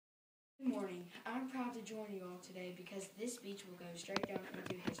morning. I'm proud to join you all today because this speech will go straight down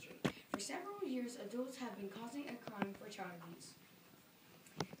into history. For several years, adults have been causing a crime for child abuse.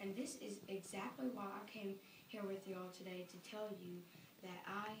 And this is exactly why I came here with you all today to tell you that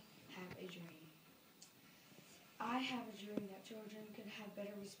I have a dream. I have a dream that children could have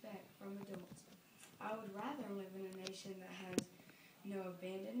better respect from adults. I would rather live in a nation that has no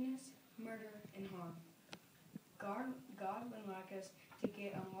abandonedness, murder, and harm. God would like us to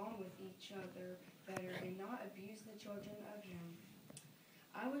get along with each other better and not abuse the children of Him.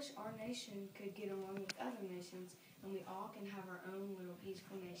 I wish our nation could get along with other nations and we all can have our own little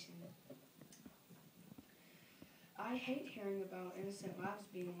peaceful nation. I hate hearing about innocent lives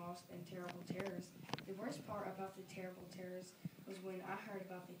being lost in terrible terrors. The worst part about the terrible terrors was when I heard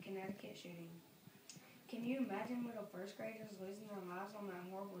about the Connecticut shooting. Can you imagine little first graders losing their lives on that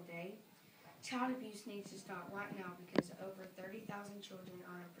horrible day? Child abuse needs to stop right now because over 30,000 children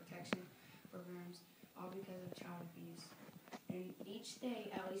are in protection programs, all because of child abuse. And each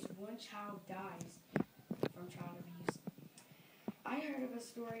day, at least one child dies from child abuse. I heard of a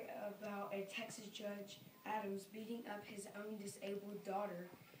story about a Texas judge, Adams, beating up his own disabled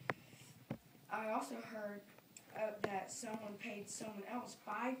daughter. I also heard that someone paid someone else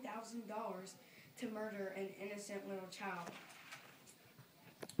 $5,000 to murder an innocent little child.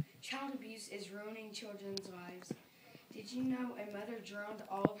 Child abuse is ruining children's lives. Did you know a mother drowned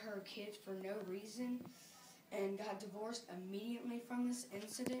all of her kids for no reason and got divorced immediately from this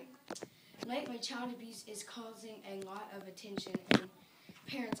incident? Lately, child abuse is causing a lot of attention and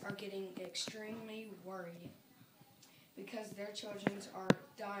parents are getting extremely worried because their children are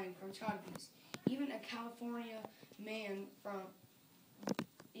dying from child abuse. Even a California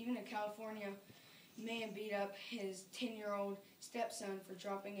man beat up his 10-year-old stepson for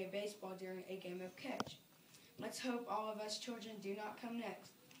dropping a baseball during a game of catch. Let's hope all of us children do not come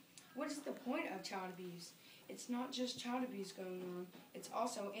next. What is the point of child abuse? It's not just child abuse going on, it's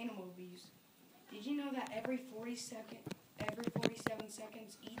also animal abuse. Did you know that every 47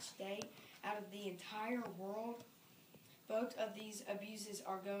 seconds each day out of the entire world, both of these abuses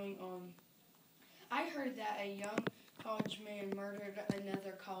are going on? I heard that a young college man murdered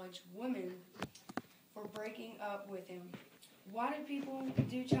another college woman for breaking up with him. Why do people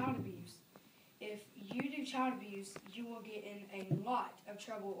do child abuse? If you do child abuse, you will get in a lot of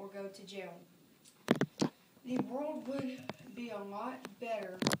trouble or go to jail. The world would be a lot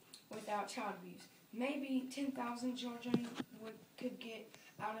better without child abuse. Maybe 10,000 children could get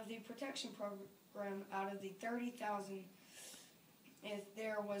out of the protection program out of the 30,000 if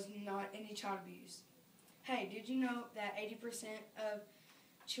there was not any child abuse. Hey, did you know that 80% of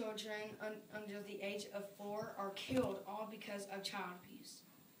children under the age of 4 are killed all because of child abuse?